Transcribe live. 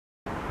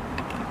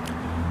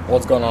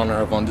What's going on,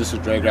 everyone? This is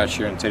Drag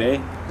here, and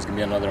today is gonna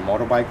be another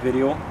motorbike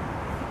video,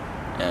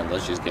 and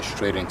let's just get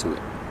straight into it.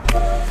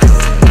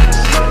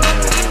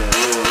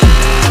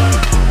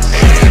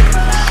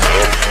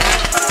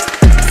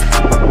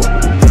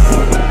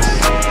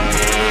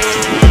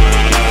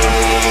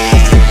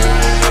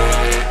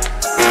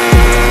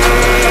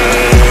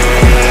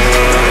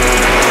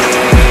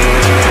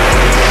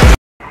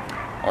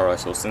 Alright,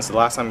 so since the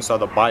last time we saw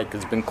the bike,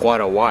 it's been quite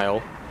a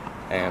while,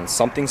 and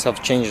some things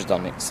have changed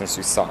on it since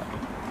we saw it.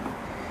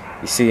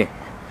 You see, it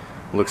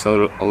looks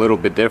a little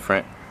bit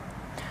different.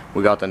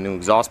 We got the new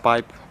exhaust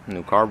pipe,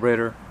 new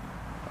carburetor,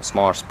 a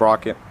smaller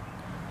sprocket.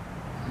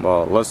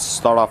 But let's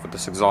start off with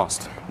this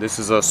exhaust. This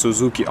is a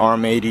Suzuki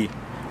RM80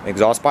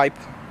 exhaust pipe.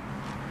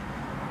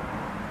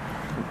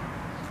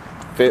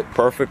 Fit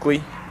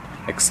perfectly,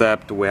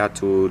 except we had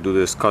to do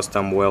this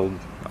custom weld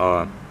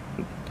to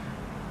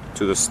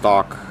the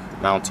stock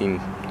mounting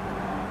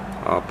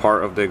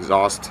part of the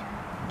exhaust.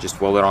 Just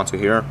weld it onto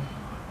here,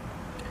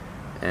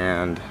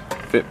 and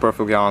fit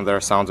perfectly on there.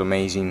 Sounds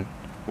amazing,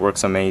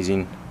 works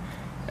amazing.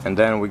 And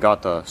then we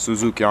got the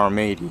Suzuki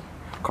RM80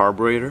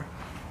 carburetor,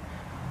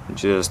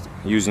 just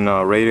using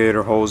a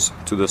radiator hose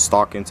to the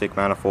stock intake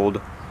manifold.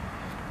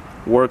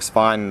 Works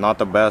fine, not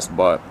the best,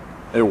 but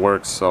it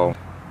works. So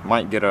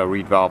might get a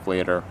reed valve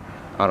later,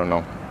 I don't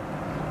know.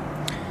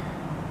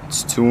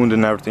 It's tuned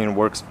and everything,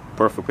 works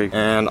perfectly.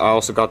 And I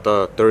also got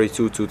the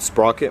 32 tooth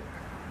sprocket.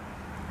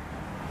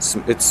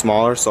 It's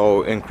smaller,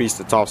 so increase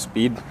the top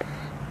speed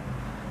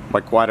by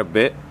quite a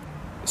bit.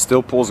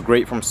 Still pulls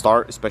great from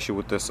start, especially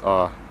with this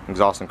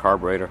exhaust and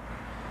carburetor.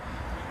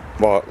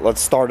 But let's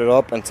start it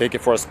up and take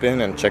it for a spin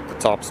and check the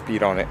top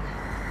speed on it.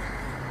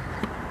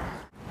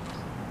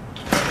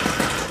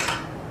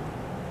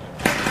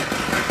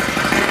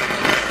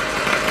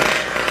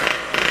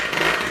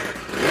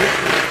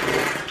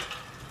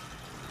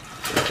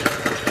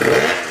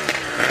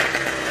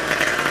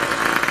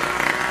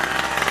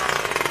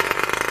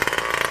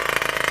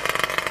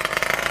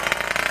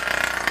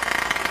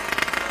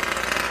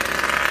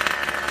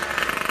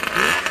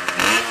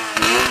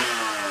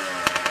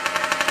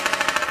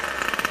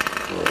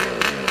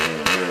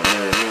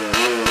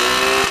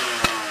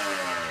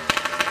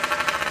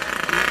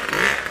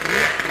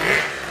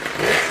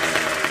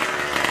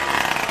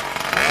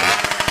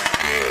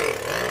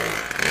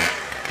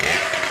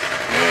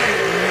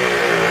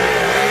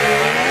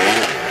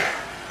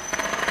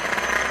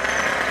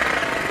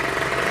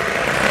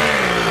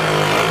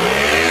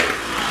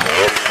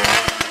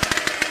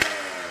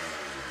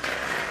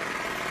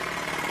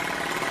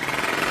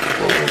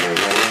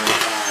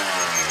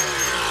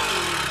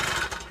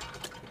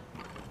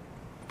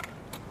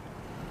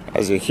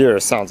 As you hear,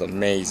 it sounds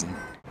amazing.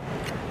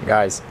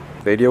 Guys,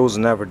 videos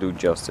never do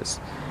justice.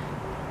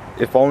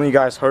 If only you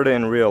guys heard it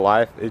in real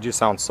life, it just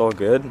sounds so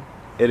good.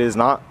 It's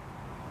not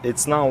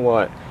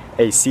what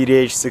a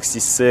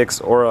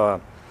CDH66 or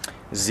a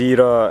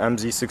Zeta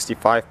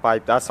MZ65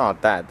 pipe. That's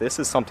not that. This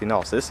is something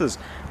else. This is,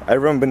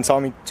 everyone been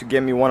telling me to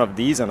get me one of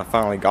these, and I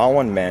finally got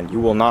one. Man, you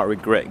will not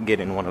regret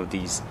getting one of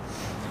these.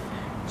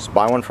 Just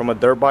buy one from a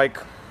dirt bike.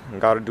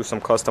 Got to do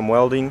some custom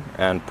welding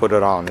and put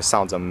it on. It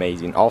sounds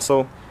amazing.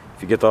 Also,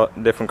 if you get the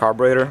different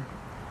carburetor,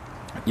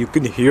 you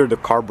can hear the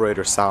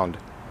carburetor sound.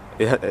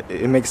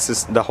 It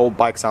makes the whole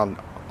bike sound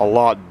a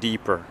lot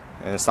deeper,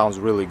 and it sounds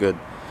really good.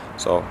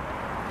 So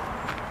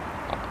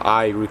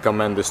I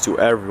recommend this to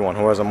everyone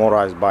who has a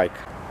motorized bike.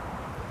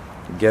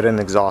 Get an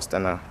exhaust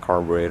and a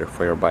carburetor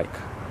for your bike.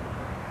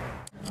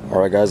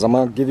 Alright guys, I'm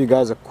gonna give you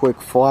guys a quick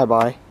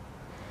flyby.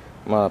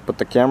 I'm gonna put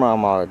the camera,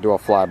 I'm gonna do a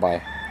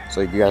flyby so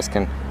you guys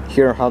can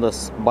hear how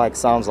this bike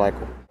sounds like.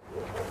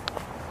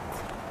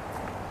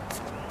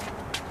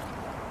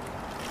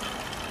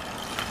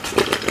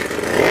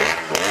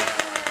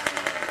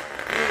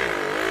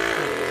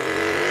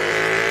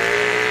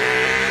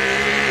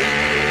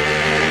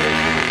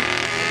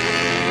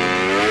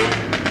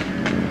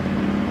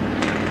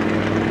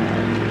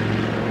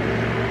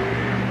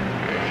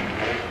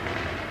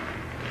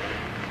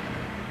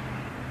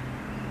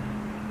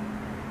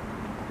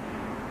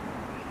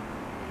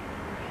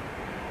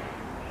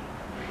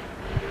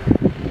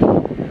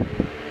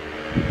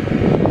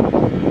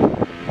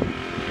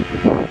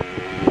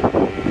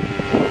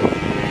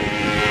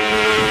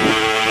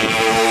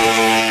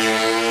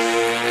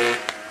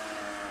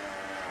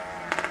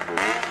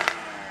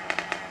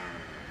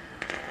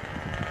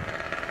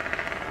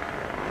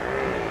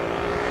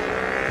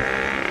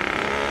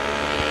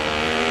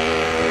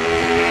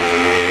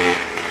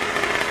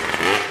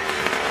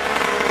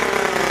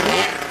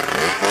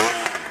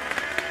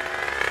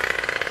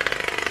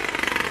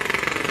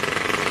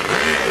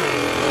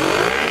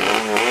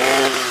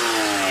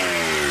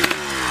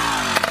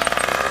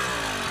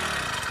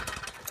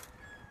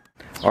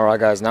 Alright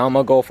guys, now I'm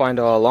gonna go find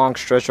a long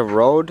stretch of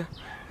road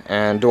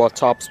and do a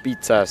top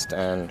speed test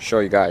and show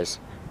you guys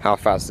how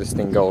fast this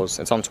thing goes.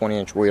 It's on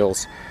 20-inch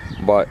wheels,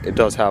 but it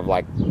does have,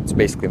 like, it's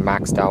basically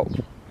maxed out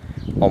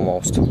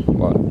almost.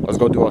 But let's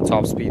go do a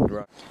top speed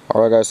run.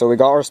 Alright guys, so we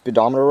got our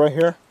speedometer right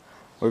here.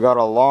 We got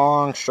a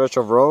long stretch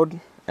of road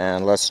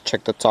and let's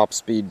check the top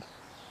speed.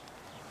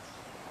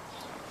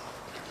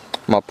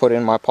 I'm gonna put it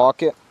in my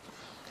pocket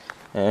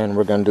and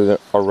we're gonna do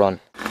a run.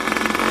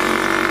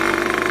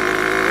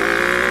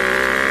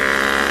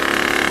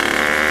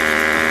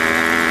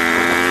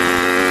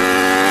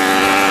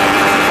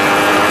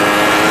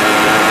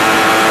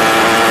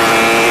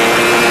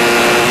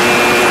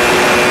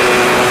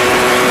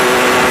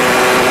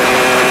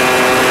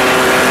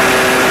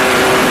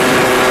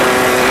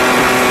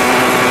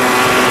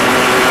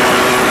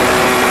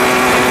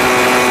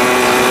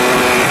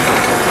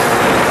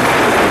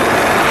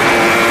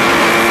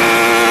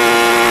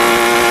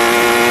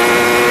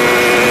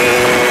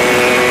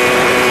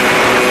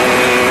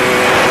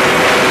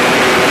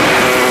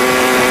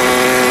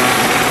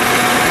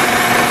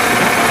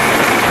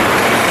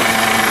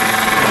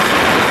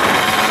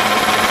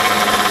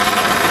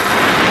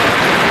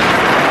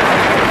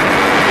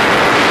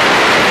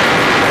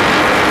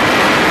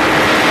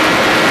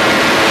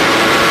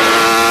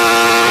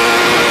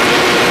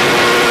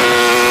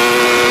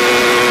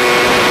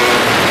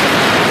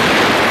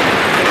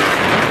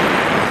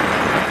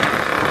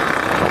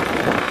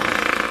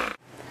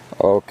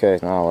 Okay,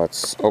 now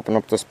let's open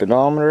up the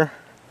speedometer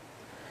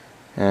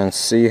and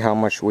see how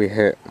much we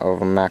hit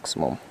of a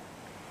maximum.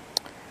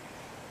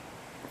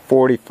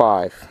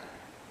 45.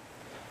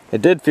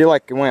 It did feel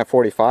like it went at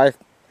 45,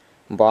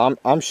 but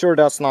I'm sure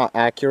that's not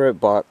accurate,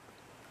 but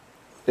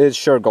it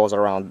sure goes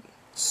around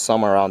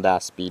somewhere around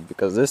that speed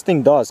because this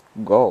thing does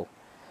go.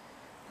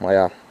 Well,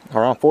 yeah,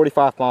 around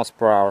 45 miles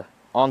per hour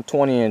on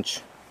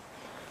 20-inch.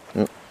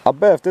 I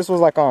bet if this was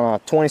like on a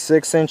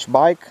 26-inch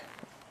bike,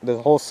 the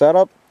whole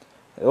setup,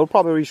 it'll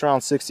probably reach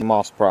around 60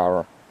 miles per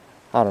hour.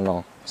 I don't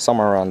know,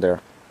 somewhere around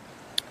there.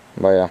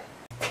 But yeah.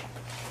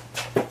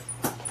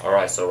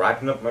 Alright, so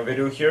wrapping up my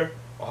video here.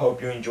 I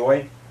hope you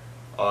enjoyed.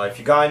 If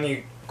you got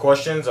any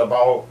questions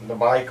about the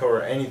bike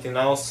or anything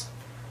else,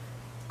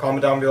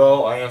 comment down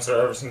below. I answer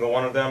every single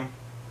one of them.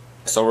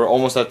 So we're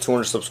almost at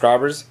 200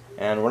 subscribers.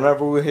 And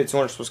whenever we hit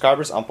 200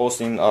 subscribers, I'm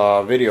posting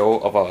a video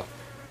of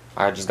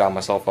I just got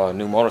myself a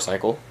new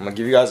motorcycle. I'm going to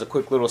give you guys a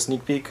quick little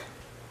sneak peek.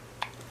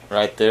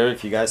 Right there,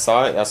 if you guys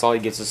saw it, that's all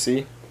you get to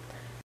see.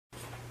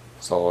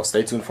 So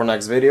stay tuned for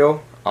next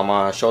video. I'm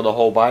gonna show the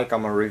whole bike.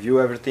 I'm gonna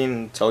review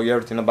everything, tell you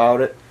everything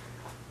about it.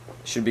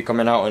 Should be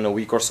coming out in a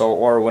week or so,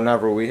 or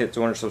whenever we hit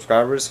 200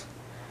 subscribers.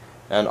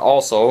 And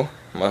also,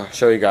 I'm gonna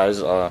show you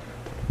guys a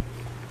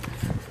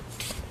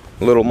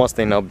little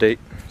Mustang update.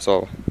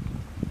 So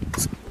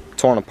it's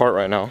torn apart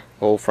right now,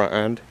 the whole front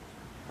end,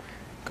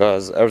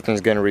 because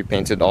everything's getting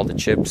repainted. All the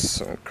chips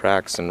and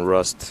cracks and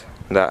rust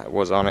that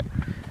was on it.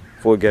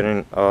 We're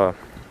getting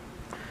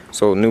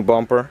so new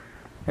bumper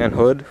and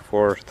hood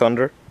for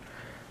Thunder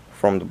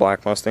from the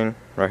black Mustang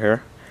right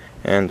here,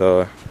 and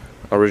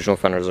original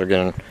fenders are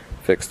getting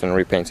fixed and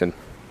repainted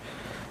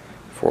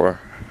for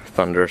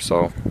Thunder.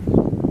 So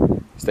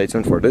stay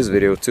tuned for this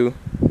video too.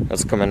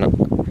 That's coming up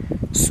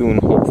soon,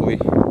 hopefully.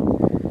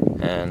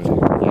 And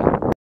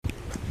yeah.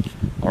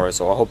 Alright,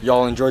 so I hope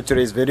y'all enjoyed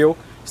today's video.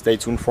 Stay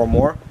tuned for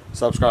more.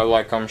 Subscribe,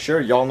 like, comment,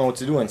 share. Y'all know what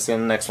to do, and see you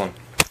in the next one.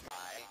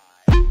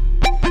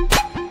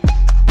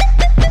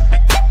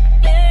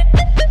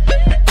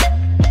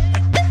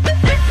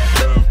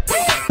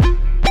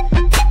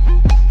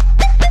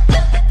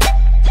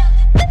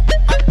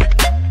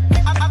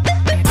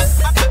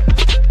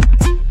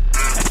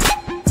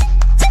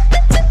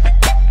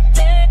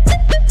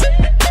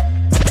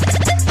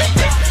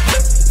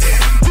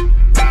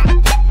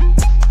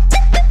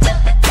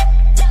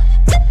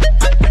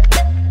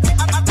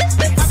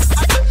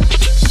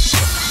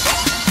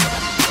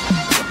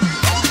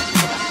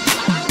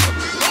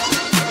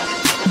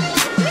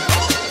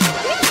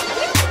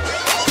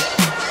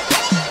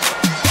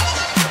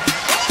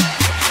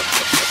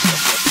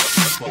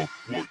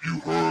 What you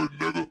heard,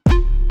 nigga?